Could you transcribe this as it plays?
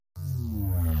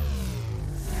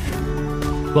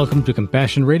Welcome to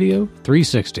Compassion Radio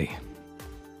 360.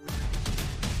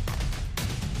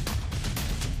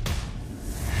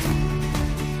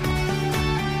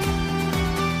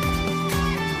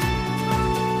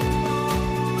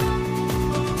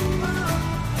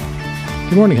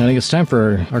 Good morning, honey. It's time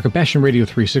for our Compassion Radio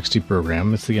 360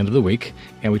 program. It's the end of the week,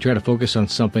 and we try to focus on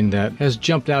something that has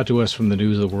jumped out to us from the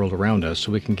news of the world around us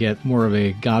so we can get more of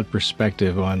a God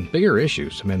perspective on bigger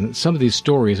issues. I mean, some of these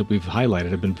stories that we've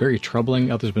highlighted have been very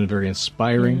troubling. Others have been very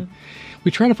inspiring. Yeah.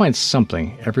 We try to find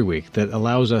something every week that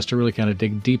allows us to really kind of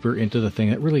dig deeper into the thing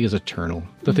that really is eternal,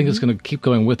 the thing that's going to keep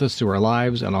going with us through our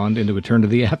lives and on into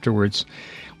eternity afterwards.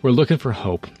 We're looking for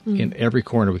hope in every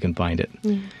corner we can find it.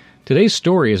 Today's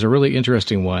story is a really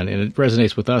interesting one, and it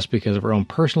resonates with us because of our own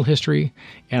personal history,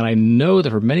 and I know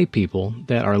that for many people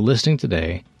that are listening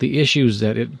today, the issues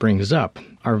that it brings up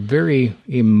are very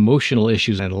emotional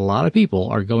issues, and a lot of people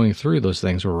are going through those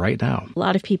things right now. A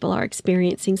lot of people are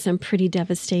experiencing some pretty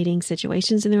devastating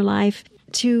situations in their life.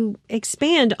 To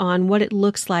expand on what it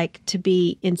looks like to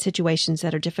be in situations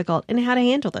that are difficult and how to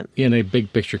handle them. In a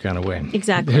big picture kind of way.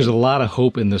 Exactly. There's a lot of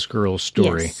hope in this girl's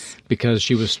story because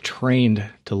she was trained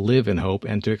to live in hope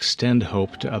and to extend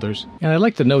hope to others. And I'd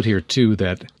like to note here, too,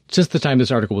 that since the time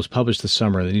this article was published this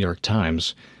summer in the New York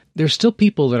Times, there's still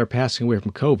people that are passing away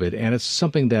from COVID, and it's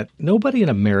something that nobody in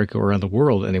America or around the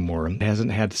world anymore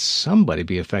hasn't had somebody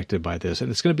be affected by this.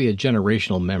 And it's going to be a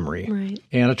generational memory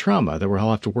and a trauma that we'll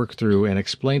all have to work through and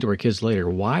explain to our kids later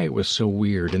why it was so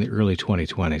weird in the early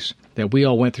 2020s, that we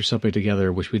all went through something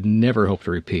together which we'd never hope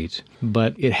to repeat.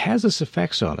 But it has its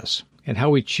effects on us. And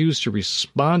how we choose to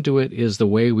respond to it is the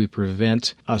way we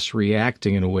prevent us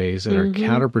reacting in ways that are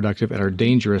counterproductive and are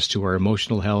dangerous to our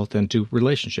emotional health and to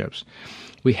relationships.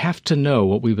 We have to know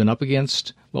what we've been up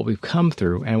against, what we've come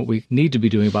through, and what we need to be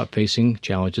doing about facing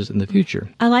challenges in the future.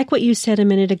 I like what you said a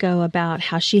minute ago about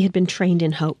how she had been trained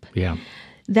in hope. Yeah.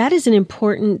 That is an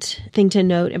important thing to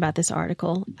note about this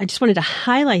article. I just wanted to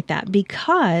highlight that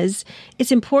because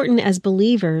it's important as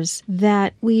believers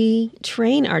that we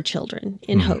train our children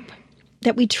in hope,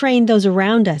 that we train those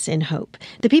around us in hope.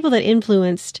 The people that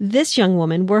influenced this young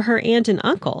woman were her aunt and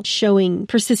uncle, showing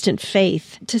persistent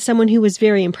faith to someone who was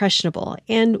very impressionable.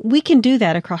 And we can do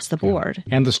that across the board.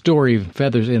 And the story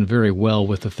feathers in very well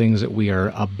with the things that we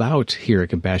are about here at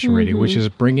Compassion Radio, which is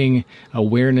bringing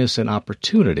awareness and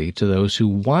opportunity to those who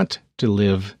want to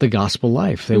live the gospel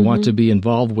life. They want to be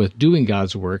involved with doing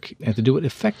God's work and to do it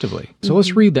effectively. So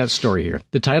let's read that story here.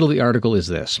 The title of the article is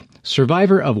this: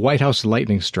 Survivor of White House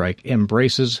Lightning Strike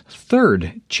Embraces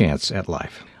Third Chance at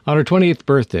Life. On her 28th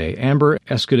birthday, Amber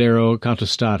Escudero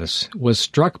Contestados was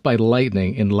struck by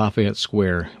lightning in Lafayette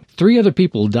Square. 3 other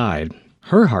people died.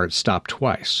 Her heart stopped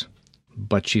twice,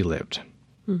 but she lived.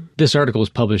 This article was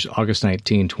published August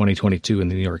 19, 2022 in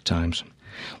the New York Times.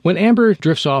 When Amber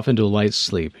drifts off into a light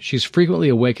sleep, she's frequently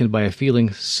awakened by a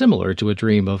feeling similar to a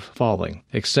dream of falling,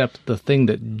 except the thing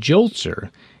that jolts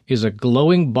her is a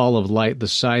glowing ball of light the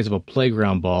size of a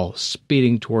playground ball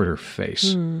speeding toward her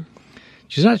face.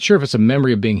 She's not sure if it's a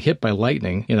memory of being hit by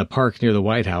lightning in a park near the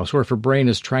White House or if her brain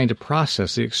is trying to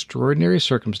process the extraordinary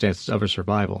circumstances of her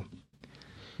survival.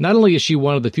 Not only is she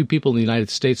one of the few people in the United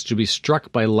States to be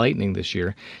struck by lightning this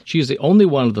year, she is the only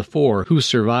one of the 4 who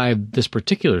survived this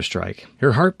particular strike.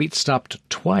 Her heartbeat stopped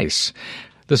twice.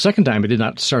 The second time, it did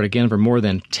not start again for more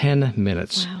than 10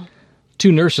 minutes. Wow.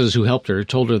 2 nurses who helped her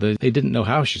told her that they didn't know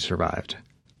how she survived.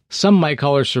 Some might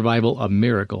call her survival a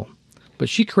miracle, but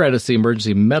she credits the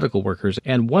emergency medical workers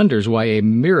and wonders why a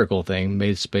miracle thing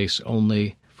made space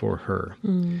only for her.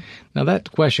 Now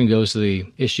that question goes to the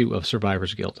issue of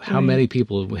survivor's guilt. How many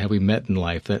people have we met in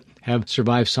life that have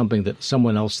survived something that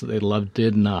someone else that they loved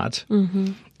did not?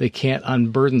 They can't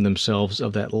unburden themselves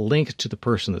of that link to the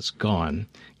person that's gone,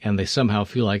 and they somehow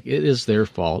feel like it is their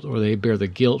fault or they bear the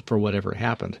guilt for whatever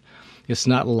happened. It's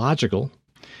not logical.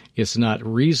 It's not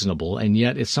reasonable, and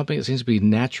yet it's something that seems to be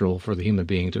natural for the human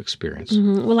being to experience.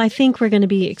 Well, I think we're going to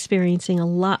be experiencing a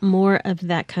lot more of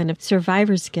that kind of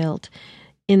survivor's guilt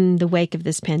in the wake of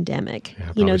this pandemic.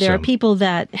 Yeah, there are people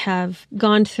that have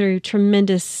gone through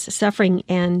tremendous suffering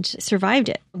and survived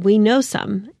it. We know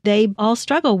some. They all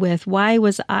struggle with, why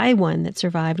was I one that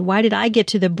survived? Why did I get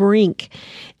to the brink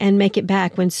and make it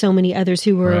back when so many others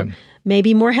who were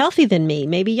maybe more healthy than me,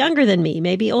 maybe younger than me,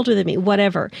 maybe older than me,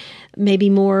 whatever, maybe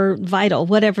more vital,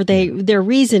 whatever their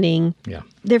reasoning,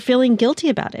 they're feeling guilty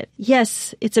about it.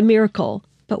 Yes, it's a miracle,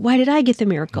 but why did I get the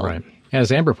miracle? Right. As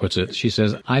Amber puts it, she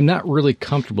says, I'm not really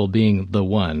comfortable being the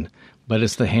one, but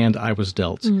it's the hand I was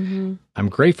dealt. I'm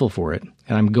grateful for it,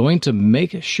 and I'm going to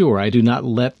make sure I do not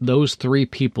let those 3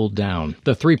 people down.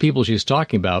 The 3 people she's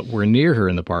talking about were near her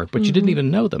in the park, but she didn't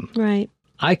even know them. Right.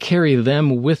 I carry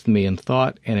them with me in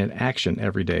thought and in action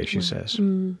every day, she says.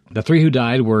 The three who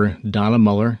died were Donna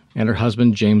Muller and her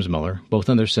husband, James Muller, both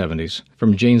in their 70s,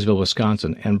 from Janesville,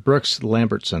 Wisconsin, and Brooks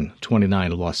Lambertson,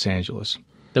 29, of Los Angeles.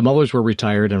 The Mullers were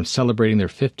retired and celebrating their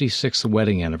 56th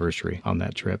wedding anniversary on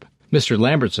that trip. Mr.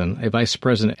 Lambertson, a vice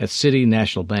president at City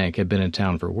National Bank, had been in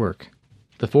town for work.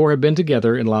 The four had been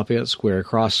together in Lafayette Square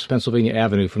across Pennsylvania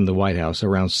Avenue from the White House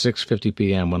around 6:50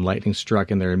 p.m. when lightning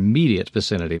struck in their immediate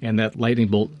vicinity, and that lightning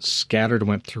bolt scattered and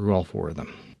went through all four of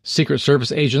them. Secret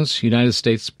Service agents, United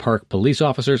States Park police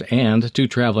officers, and two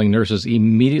traveling nurses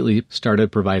immediately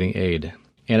started providing aid.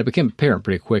 And it became apparent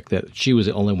pretty quick that she was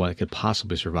the only one that could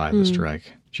possibly survive the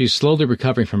strike. She's slowly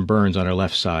recovering from burns on her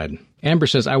left side. Amber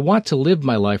says, "I want to live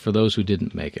my life for those who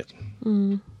didn't make it."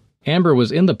 Amber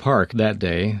was in the park that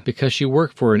day because she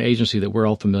worked for an agency that we're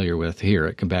all familiar with here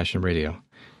at Compassion Radio,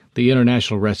 the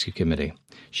International Rescue Committee.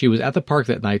 She was at the park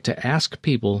that night to ask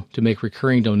people to make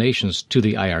recurring donations to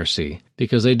the IRC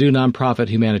because they do nonprofit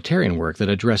humanitarian work that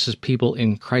addresses people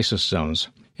in crisis zones.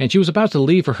 And she was about to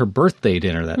leave for her birthday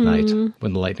dinner that night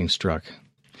when the lightning struck.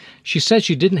 She said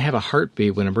she didn't have a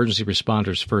heartbeat when emergency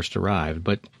responders first arrived,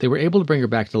 but they were able to bring her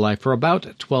back to life for about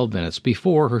 12 minutes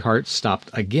before her heart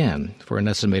stopped again for an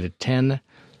estimated 10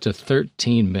 to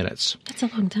 13 minutes. That's a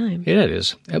long time. Yeah, it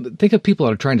is. Think of people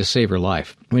that are trying to save her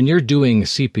life. When you're doing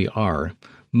CPR,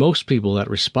 most people that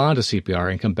respond to CPR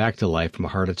and come back to life from a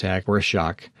heart attack or a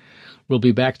shock will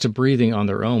be back to breathing on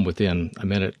their own within a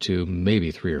minute to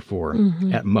maybe 3 or 4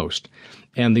 at most.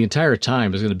 And the entire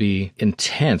time is going to be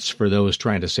intense for those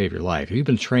trying to save your life. If you've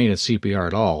been trained in CPR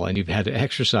at all and you've had to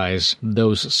exercise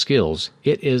those skills,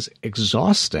 it is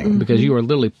exhausting because you are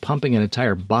literally pumping an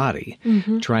entire body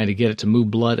trying to get it to move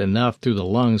blood enough through the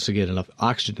lungs to get enough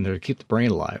oxygen in there to keep the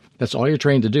brain alive. That's all you're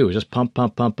trained to do is just pump,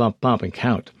 pump, pump, pump, pump, and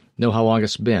count. Know how long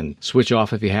it's been. Switch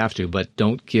off if you have to, but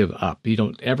don't give up. You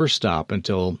don't ever stop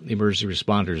until emergency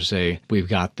responders say, "We've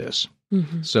got this."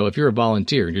 So if you're a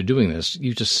volunteer and you're doing this,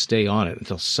 you just stay on it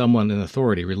until someone in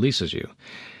authority releases you.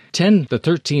 10 to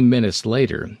 13 minutes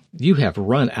later, you have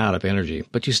run out of energy,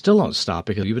 but you still don't stop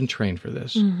because you've been trained for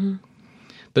this.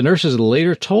 The nurses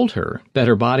later told her that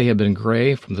her body had been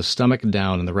gray from the stomach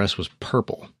down and the rest was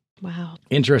purple. Wow.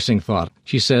 Interesting thought.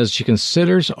 She says she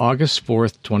considers August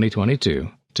 4th, 2022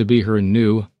 to be her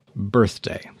new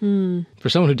birthday. For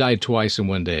someone who died twice in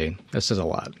one day, that says a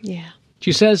lot. Yeah.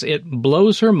 She says it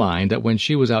blows her mind that when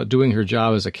she was out doing her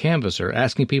job as a canvasser,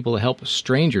 asking people to help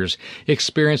strangers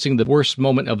experiencing the worst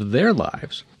moment of their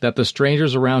lives, that the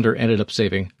strangers around her ended up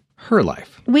saving her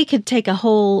life. We could take a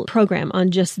whole program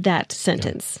on just that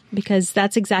sentence because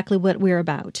that's exactly what we're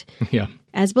about. Yeah.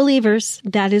 As believers,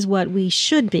 that is what we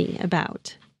should be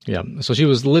about. Yeah. So she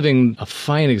was living a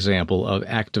fine example of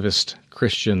activist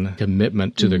Christian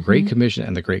commitment to the Great Commission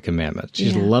and the Great Commandment.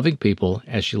 She's loving people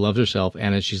as she loves herself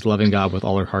and as she's loving God with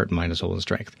all her heart, mind, and soul, and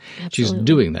strength. Absolutely. She's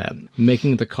doing that,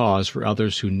 making the cause for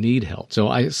others who need help. So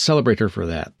I celebrate her for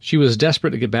that. She was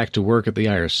desperate to get back to work at the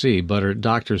IRC, but her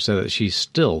doctor said that she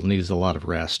still needs a lot of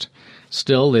rest.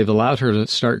 Still, they've allowed her to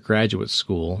start graduate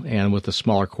school and with a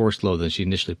smaller course load than she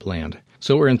initially planned.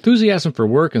 So her enthusiasm for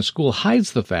work and school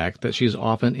hides the fact that she's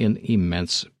often in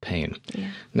immense pain.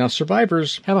 Yeah. Now,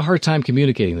 survivors have a hard time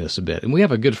communicating this a bit. And we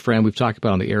have a good friend we've talked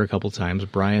about on the air a couple times,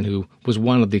 Brian, who was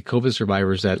one of the COVID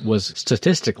survivors that was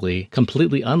statistically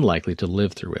completely unlikely to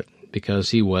live through it, because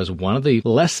he was one of the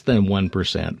less than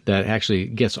 1% that actually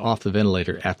gets off the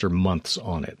ventilator after months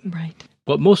on it. Right.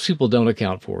 What most people don't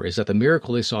account for is that the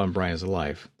miracle they saw in Brian's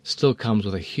life still comes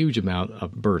with a huge amount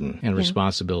of burden and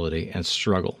responsibility and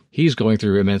struggle. He's going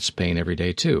through immense pain every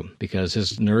day, too, because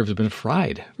his nerves have been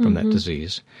fried from that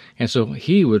disease. And so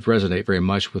he would resonate very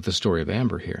much with the story of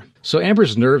Amber here. So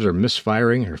Amber's nerves are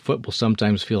misfiring. Her foot will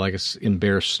sometimes feel like it's in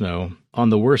bare snow. On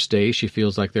the worst day, she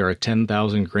feels like there are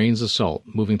 10,000 grains of salt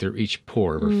moving through each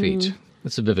pore of her feet.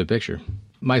 That's a vivid picture.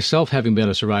 Myself, having been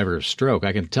a survivor of stroke,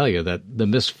 I can tell you that the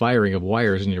misfiring of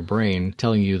wires in your brain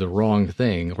telling you the wrong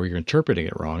thing or you're interpreting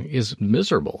it wrong is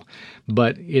miserable.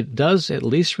 But it does at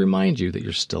least remind you that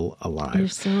you're still alive. You're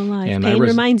still alive. And pain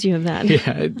reminds you of that.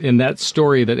 Yeah, and that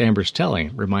story that Amber's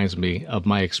telling reminds me of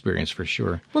my experience for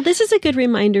sure. Well, this is a good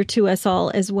reminder to us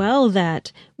all as well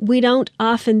that we don't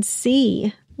often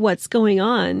see what's going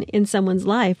on in someone's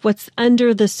life, what's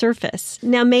under the surface.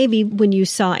 Now, maybe when you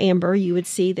saw Amber, you would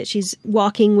see that she's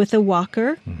walking with a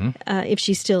walker, if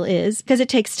she still is, because it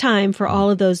takes time for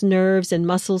all of those nerves and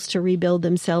muscles to rebuild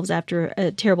themselves after a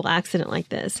terrible accident like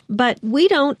this. But we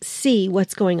don't see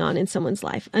what's going on in someone's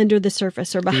life under the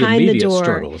surface or behind the door. The immediate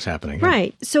struggle is happening.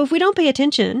 Right. So if we don't pay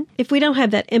attention, if we don't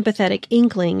have that empathetic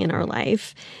inkling in our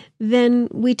life, then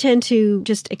we tend to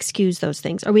just excuse those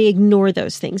things or we ignore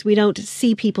those things. We don't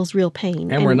see people's real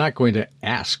pain. And we're not going to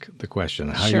ask the question,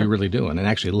 how are you really doing? And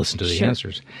actually listen to the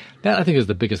answers. That, I think, is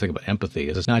the biggest thing about empathy.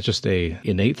 Is it's not just a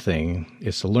innate thing.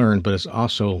 It's learned, but it's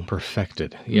also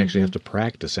perfected. You actually have to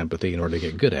practice empathy in order to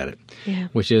get good at it,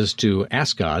 which is to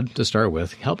ask God, to start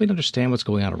with, help me to understand what's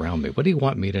going on around me. What do you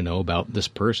want me to know about this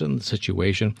person, the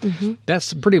situation?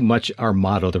 That's pretty much our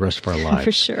motto the rest of our lives.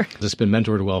 For sure. It's been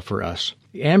mentored well for us.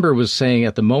 Amber was saying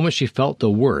at the moment she felt the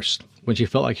worst, when she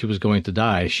felt like she was going to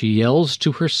die, she yells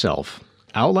to herself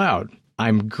out loud,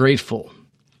 I'm grateful.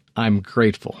 I'm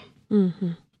grateful.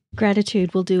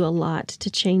 Gratitude will do a lot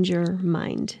to change your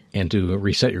mind. And to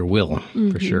reset your will,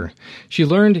 for sure. She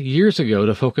learned years ago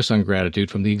to focus on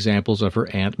gratitude from the examples of her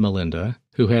Aunt Melinda,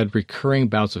 who had recurring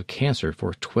bouts of cancer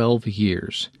for 12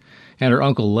 years, and her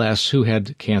Uncle Les, who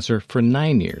had cancer for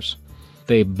 9 years.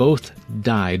 They both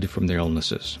died from their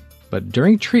illnesses. But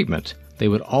during treatment, they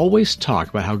would always talk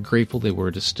about how grateful they were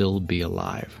to still be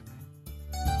alive.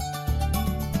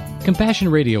 Compassion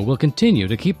Radio will continue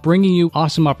to keep bringing you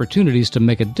awesome opportunities to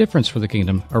make a difference for the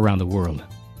kingdom around the world.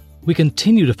 We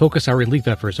continue to focus our relief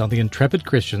efforts on the intrepid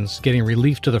Christians getting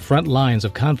relief to the front lines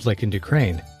of conflict in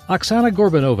Ukraine. Oksana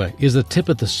Gorbanova is the tip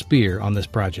of the spear on this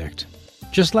project.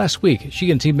 Just last week, she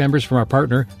and team members from our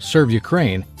partner, Serve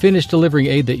Ukraine, finished delivering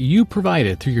aid that you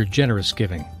provided through your generous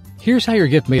giving. Here's how your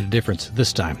gift made a difference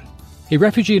this time. A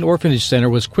refugee and orphanage center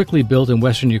was quickly built in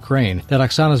western Ukraine that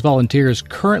Oksana's volunteers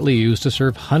currently use to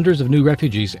serve hundreds of new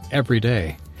refugees every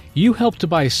day. You helped to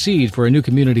buy seed for a new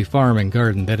community farm and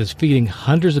garden that is feeding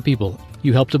hundreds of people.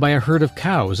 You helped to buy a herd of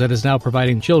cows that is now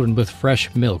providing children with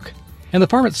fresh milk. And the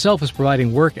farm itself is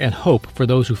providing work and hope for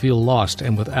those who feel lost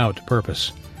and without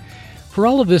purpose. For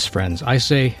all of this, friends, I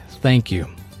say thank you.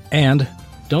 And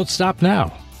don't stop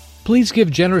now. Please give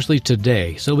generously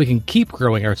today so we can keep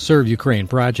growing our Serve Ukraine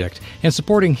project and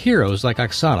supporting heroes like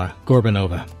Oksana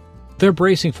Gorbanova. They're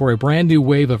bracing for a brand new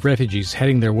wave of refugees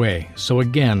heading their way. So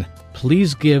again,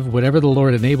 please give whatever the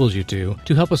Lord enables you to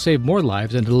help us save more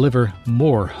lives and deliver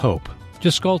more hope.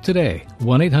 Just call today,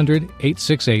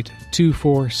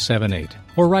 1-800-868-2478.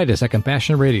 Or write us at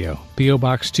Compassion Radio, P.O.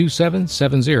 Box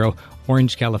 2770,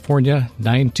 Orange, California,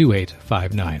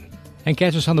 92859. And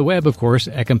catch us on the web, of course,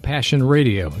 at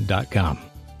CompassionRadio.com.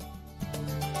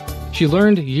 She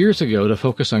learned years ago to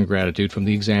focus on gratitude from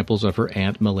the examples of her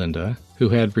Aunt Melinda, who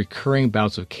had recurring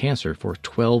bouts of cancer for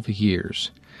 12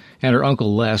 years, and her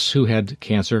Uncle Les, who had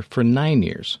cancer for 9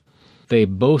 years. They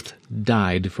both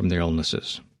died from their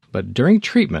illnesses. But during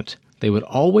treatment, they would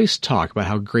always talk about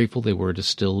how grateful they were to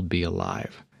still be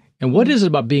alive. And what is it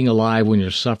about being alive when you're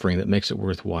suffering that makes it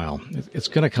worthwhile? It's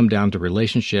going to come down to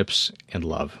relationships and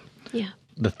love. Yeah.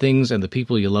 The things and the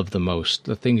people you love the most,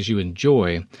 the things you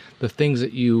enjoy, the things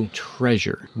that you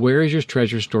treasure. Where is your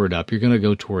treasure stored up? You're going to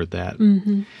go toward that.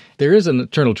 There is an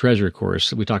eternal treasure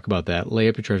course. We talk about that. Lay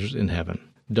up your treasures in heaven.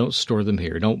 Don't store them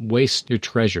here. Don't waste your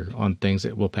treasure on things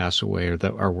that will pass away or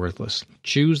that are worthless.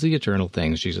 Choose the eternal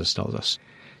things, Jesus tells us.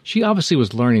 She obviously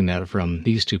was learning that from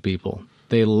these two people.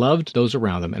 They loved those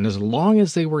around them, and as long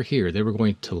as they were here, they were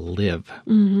going to live,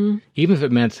 even if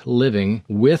it meant living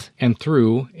with and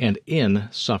through and in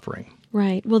suffering.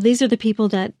 Right. Well, these are the people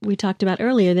that we talked about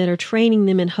earlier that are training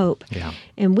them in hope. Yeah.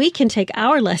 And we can take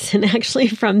our lesson actually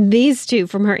from these two,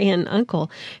 from her aunt and uncle,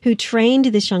 who trained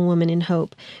this young woman in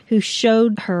hope, who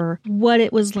showed her what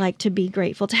it was like to be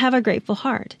grateful, to have a grateful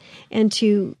heart, and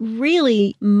to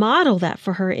really model that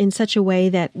for her in such a way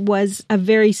that was a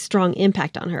very strong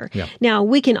impact on her. Yeah. Now,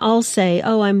 we can all say,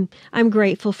 oh, I'm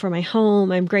grateful for my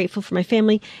home, I'm grateful for my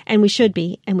family, and we should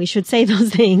be, and we should say those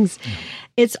things. Yeah.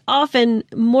 It's often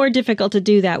more difficult to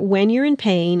do that when you're in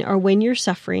pain or when you're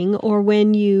suffering or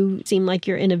when you seem like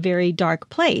you're in a very dark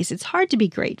place. It's hard to be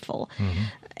grateful.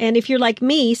 And if you're like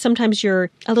me, sometimes you're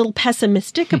a little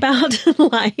pessimistic about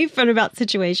life and about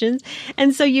situations.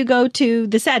 And so you go to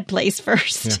the sad place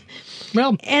first. Yeah.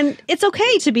 Well, and it's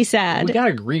okay to be sad. We got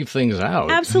to grieve things out.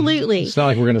 Absolutely. It's not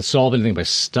like we're going to solve anything by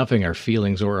stuffing our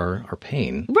feelings or our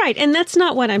pain. Right. And that's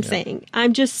not what I'm saying.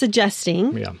 I'm just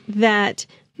suggesting that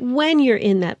when you're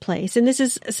in that place, and this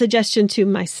is a suggestion to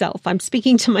myself, I'm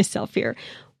speaking to myself here,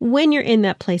 when you're in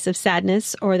that place of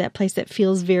sadness or that place that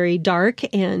feels very dark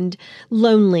and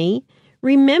lonely,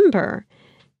 remember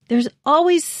there's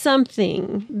always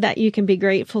something that you can be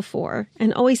grateful for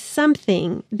and always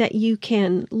something that you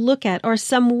can look at or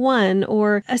someone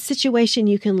or a situation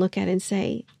you can look at and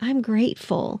say, I'm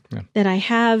grateful that I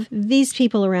have these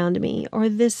people around me or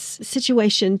this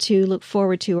situation to look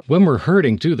forward to. When we're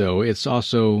hurting too, though, it's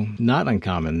also not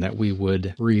uncommon that we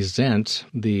would resent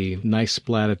the nice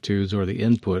platitudes or the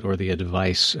input or the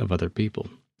advice of other people.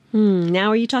 Now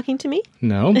are you talking to me?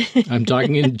 No, I'm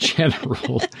talking in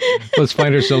general. Let's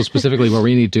find ourselves specifically where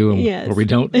we need to and where we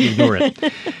don't, ignore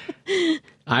it.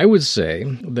 I would say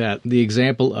that the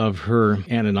example of her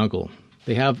aunt and uncle,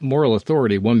 they have moral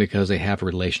authority, one, because they have a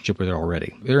relationship with her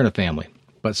already. They're in a family.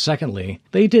 But secondly,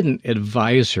 they didn't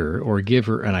advise her or give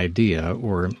her an idea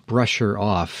or brush her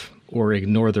off or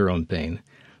ignore their own pain.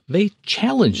 They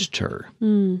challenged her.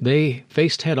 They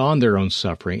faced head-on their own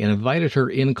suffering and invited her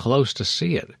in close to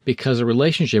see it, because a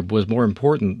relationship was more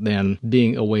important than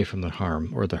being away from the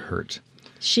harm or the hurt.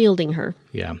 Shielding her.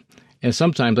 Yeah. And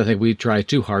sometimes I think we try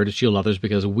too hard to shield others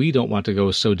because we don't want to go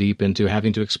so deep into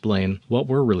having to explain what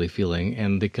we're really feeling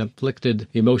and the conflicted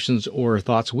emotions or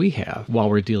thoughts we have while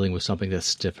we're dealing with something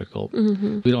that's difficult. We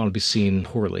don't want to be seen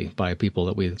poorly by people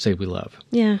that we say we love.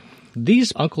 Yeah.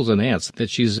 These uncles and aunts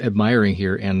that she's admiring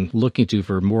here and looking to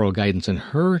for moral guidance in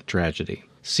her tragedy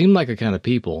seem like a kind of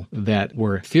people that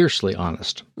were fiercely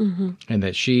honest, and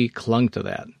that she clung to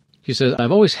that. She says,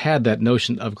 I've always had that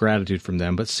notion of gratitude from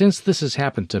them, but since this has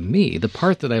happened to me, the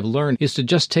part that I've learned is to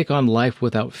just take on life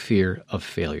without fear of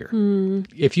failure.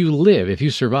 If you live, if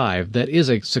you survive, that is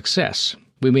a success.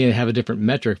 We may have a different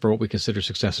metric for what we consider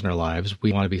success in our lives.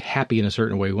 We want to be happy in a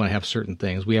certain way. We want to have certain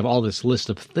things. We have all this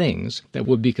list of things that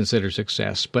would be considered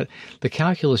success. But the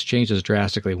calculus changes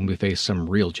drastically when we face some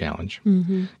real challenge.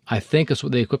 I think that's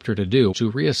what they equipped her to do,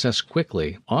 to reassess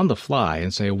quickly on the fly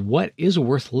and say, what is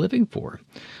worth living for?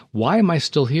 Why am I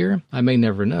still here? I may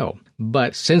never know.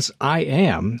 But since I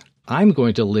am, I'm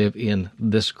going to live in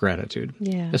this gratitude.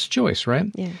 Yeah. That's choice, right?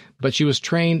 Yeah. But she was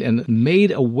trained and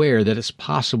made aware that it's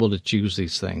possible to choose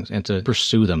these things and to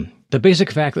pursue them. The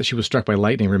basic fact that she was struck by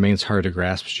lightning remains hard to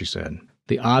grasp, she said.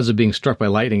 The odds of being struck by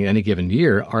lightning in any given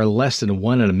year are less than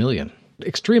 1 in a million.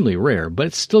 Extremely rare, but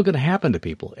it's still going to happen to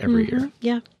people every year.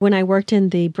 Yeah. When I worked in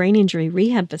the brain injury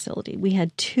rehab facility, we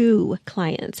had 2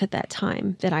 clients at that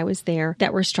time that I was there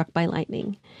that were struck by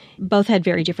lightning. Both had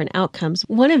very different outcomes.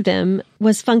 One of them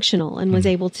was functional and was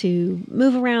able to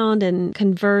move around and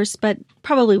converse, but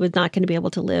probably was not going to be able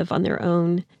to live on their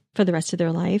own for the rest of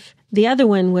their life. The other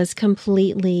one was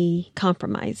completely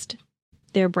compromised.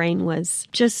 Their brain was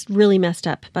just really messed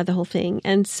up by the whole thing.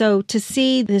 And so to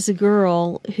see this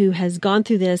girl who has gone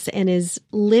through this and is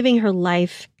living her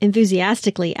life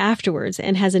enthusiastically afterwards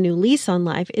and has a new lease on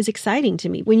life is exciting to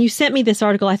me. When you sent me this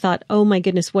article, I thought, oh my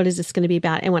goodness, what is this going to be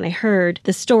about? And when I heard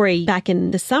the story back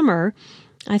in the summer,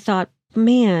 I thought,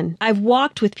 man, I've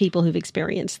walked with people who've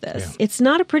experienced this. Yeah. It's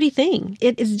not a pretty thing.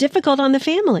 It is difficult on the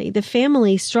family. The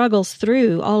family struggles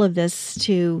through all of this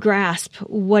to grasp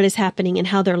what is happening and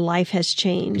how their life has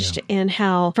changed, and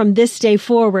how from this day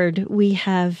forward, we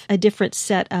have a different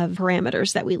set of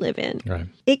parameters that we live in. Right.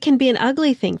 It can be an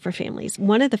ugly thing for families.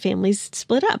 One of the families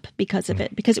split up because of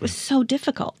it, because it was so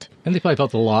difficult. And they probably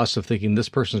felt the loss of thinking this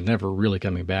person's never really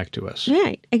coming back to us.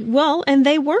 Right. Well, and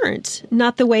they weren't.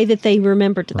 Not the way that they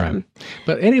remembered them.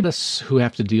 But any of us who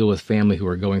have to deal with family who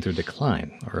are going through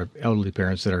decline, or elderly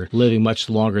parents that are living much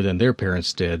longer than their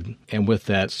parents did, and with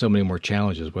that, so many more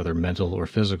challenges, whether mental or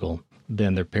physical,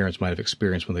 than their parents might have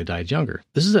experienced when they died younger.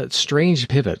 This is a strange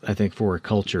pivot, I think, for a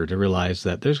culture to realize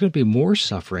that there's going to be more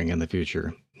suffering in the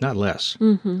future, not less.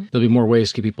 There'll be more ways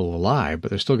to keep people alive, but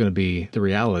there's still going to be the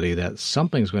reality that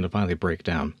something's going to finally break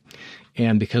down.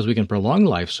 And because we can prolong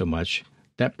life so much,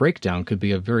 that breakdown could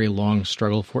be a very long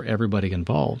struggle for everybody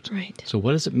involved. Right. So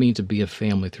what does it mean to be a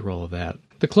family through all of that?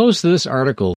 The close to this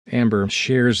article, Amber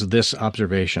shares this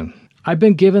observation. I've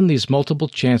been given these multiple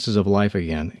chances of life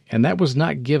again, and that was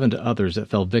not given to others that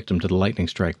fell victim to the lightning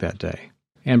strike that day.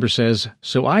 Amber says,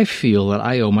 so I feel that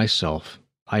I owe myself,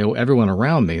 I owe everyone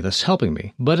around me that's helping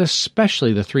me, but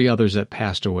especially the 3 others that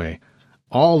passed away,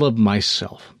 all of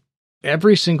myself.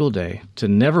 Every single day, to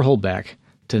never hold back,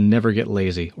 to never get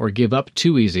lazy or give up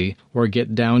too easy or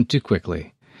get down too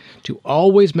quickly, to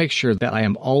always make sure that I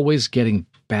am always getting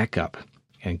back up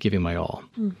and giving my all.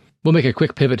 We'll make a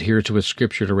quick pivot here to a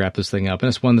scripture to wrap this thing up, and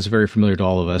it's one that's very familiar to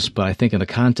all of us, but I think in the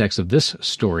context of this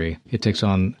story, it takes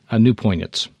on a new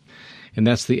poignance, and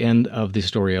that's the end of the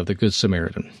story of the Good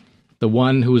Samaritan. The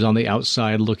one who was on the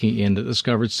outside looking in that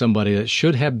discovered somebody that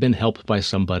should have been helped by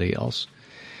somebody else,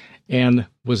 and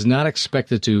was not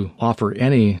expected to offer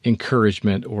any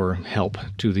encouragement or help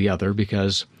to the other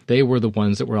because they were the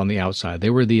ones that were on the outside. They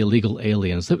were the illegal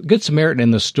aliens. The Good Samaritan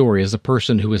in the story is the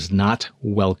person who is not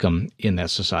welcome in that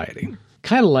society.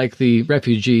 Kind of like the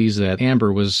refugees that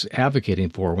Amber was advocating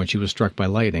for when she was struck by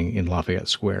lightning in Lafayette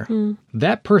Square.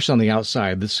 That person on the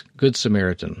outside, this Good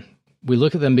Samaritan, we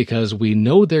look at them because we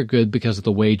know they're good because of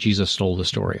the way Jesus told the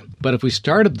story. But if we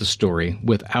started the story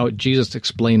without Jesus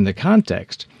explaining the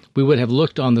context, we would have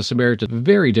looked on the Samaritan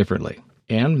very differently,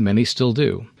 and many still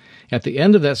do. At the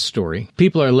end of that story,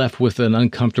 people are left with an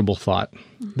uncomfortable thought.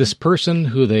 This person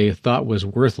who they thought was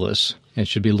worthless and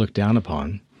should be looked down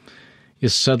upon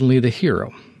is suddenly the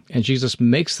hero. And Jesus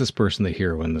makes this person the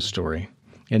hero in the story.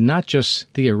 And not just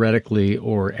theoretically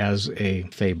or as a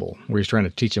fable, where he's trying to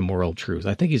teach a moral truth.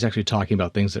 I think he's actually talking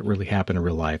about things that really happen in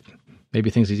real life, maybe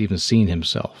things he's even seen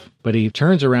himself. But he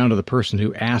turns around to the person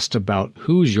who asked about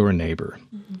who's your neighbor.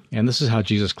 And this is how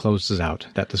Jesus closes out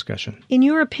that discussion. In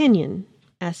your opinion,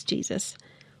 asked Jesus,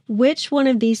 which one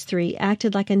of these three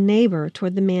acted like a neighbor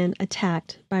toward the man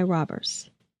attacked by robbers?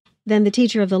 Then the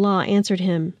teacher of the law answered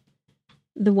him,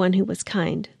 the one who was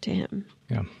kind to him.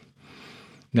 Yeah.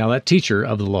 Now, that teacher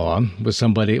of the law was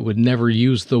somebody that would never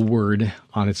use the word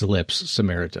on its lips,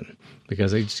 Samaritan,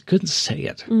 because they just couldn't say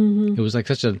it. It was like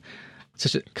such a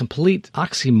complete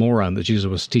oxymoron that Jesus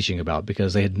was teaching about,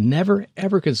 because they had never,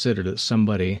 ever considered that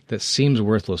somebody that seems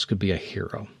worthless could be a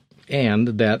hero. And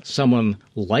that someone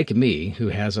like me, who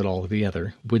has it all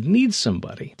together, would need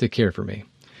somebody to care for me.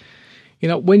 You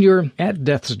know, when you're at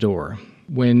death's door,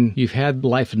 when you've had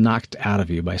life knocked out of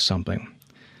you by something,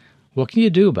 what can you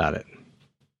do about it?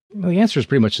 Well, the answer is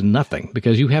pretty much nothing,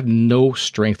 because you have no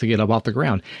strength to get up off the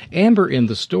ground. Amber in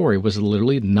the story was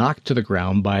literally knocked to the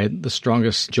ground by the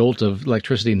strongest jolt of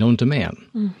electricity known to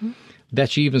man. That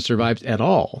she even survived at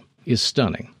all is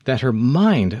stunning. That her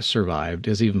mind survived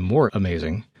is even more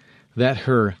amazing. That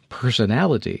her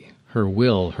personality, her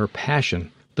will, her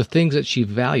passion, the things that she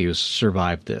values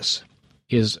survived this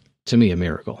is, to me, a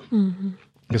miracle.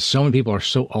 Because so many people are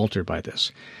so altered by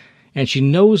this. And she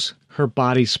knows her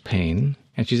body's pain,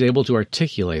 and she's able to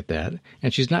articulate that,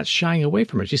 and she's not shying away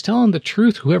from it. She's telling the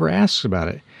truth, whoever asks about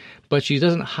it. But she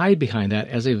doesn't hide behind that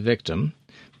as a victim,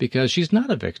 because she's not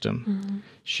a victim.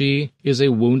 She is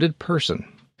a wounded person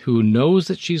who knows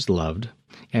that she's loved,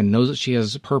 and knows that she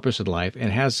has purpose in life and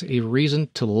has a reason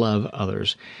to love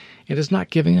others and is not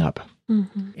giving up.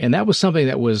 And that was something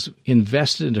that was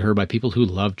invested into her by people who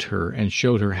loved her and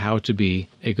showed her how to be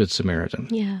a good Samaritan.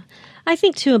 Yeah. I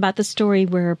think, too, about the story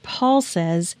where Paul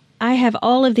says, I have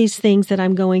all of these things that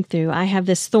I'm going through. I have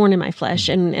this thorn in my flesh.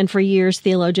 And for years,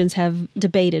 theologians have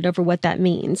debated over what that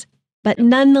means. But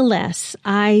nonetheless,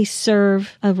 I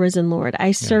serve a risen Lord.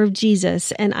 I serve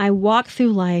Jesus, and I walk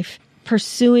through life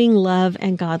pursuing love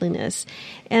and godliness.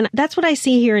 And that's what I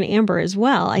see here in Amber as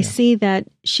well. I see that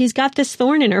she's got this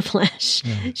thorn in her flesh.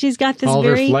 She's got this all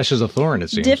very her flesh is a thorn, it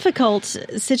seems. difficult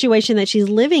situation that she's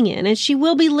living in. And she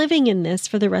will be living in this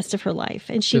for the rest of her life.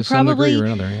 And she probably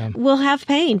will have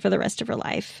pain for the rest of her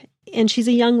life. And she's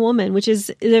a young woman, which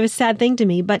is a sad thing to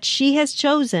me. But she has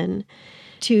chosen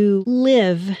to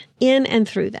live in and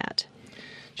through that.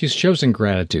 She's chosen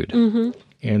gratitude.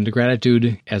 And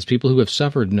gratitude, as people who have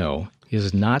suffered know,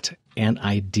 is not an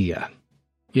idea.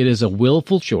 It is a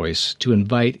willful choice to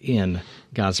invite in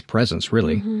God's presence,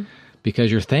 really,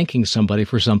 because you're thanking somebody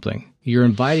for something. You're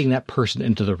inviting that person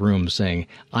into the room saying,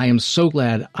 I am so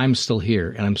glad I'm still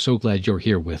here, and I'm so glad you're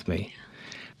here with me.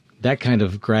 That kind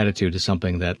of gratitude is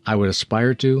something that I would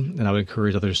aspire to, and I would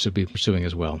encourage others to be pursuing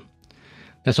as well.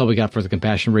 That's all we got for the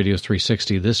Compassion Radio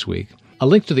 360 this week. A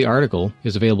link to the article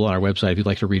is available on our website if you'd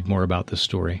like to read more about this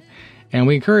story. And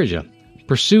we encourage you,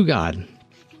 pursue God.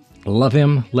 Love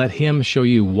Him. Let Him show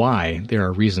you why there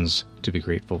are reasons to be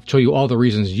grateful. Show you all the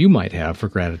reasons you might have for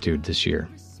gratitude this year.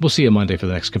 We'll see you Monday for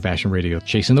the next Compassion Radio,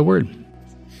 Chasing the Word.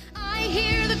 I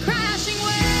hear the crashing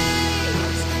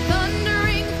waves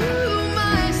thundering through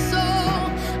my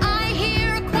soul. I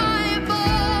hear a quiet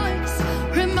voice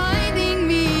reminding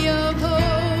me of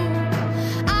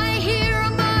hope. I hear a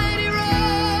mighty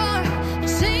roar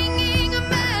singing a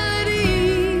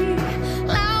melody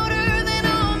louder than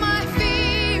all my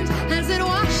fears as it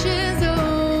washes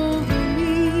over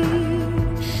me.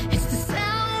 It's the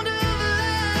sound of love.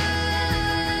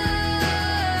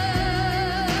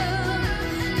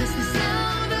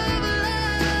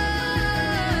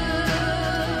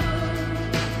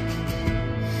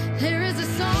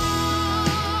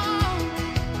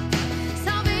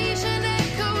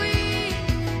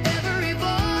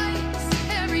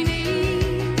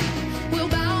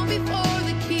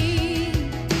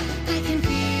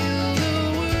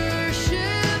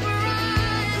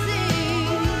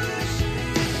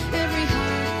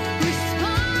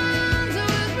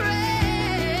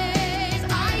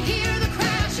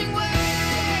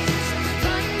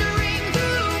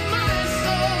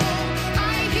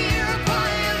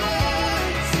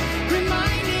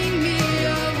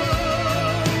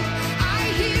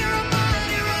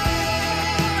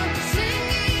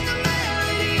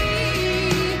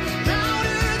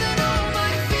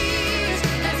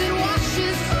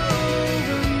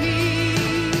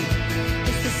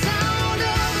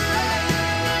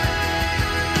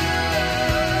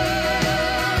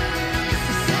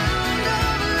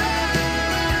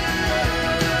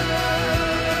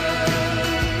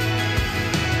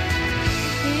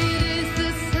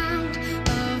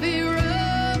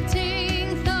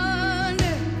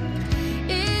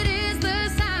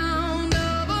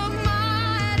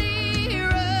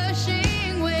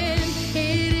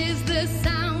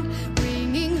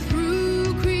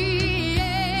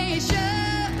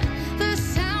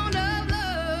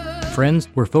 Friends,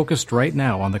 we're focused right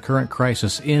now on the current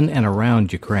crisis in and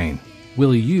around Ukraine.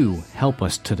 Will you help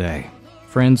us today?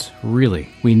 Friends, really,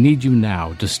 we need you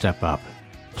now to step up.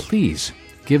 Please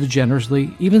give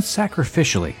generously, even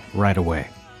sacrificially, right away.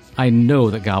 I know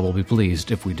that God will be pleased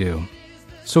if we do.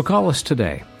 So call us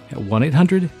today at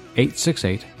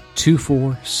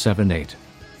 1-800-868-2478.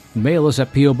 Mail us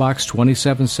at P.O. Box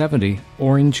 2770,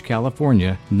 Orange,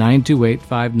 California,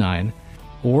 92859,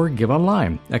 or give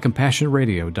online at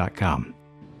CompassionRadio.com.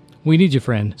 We need you,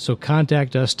 friend, so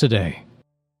contact us today.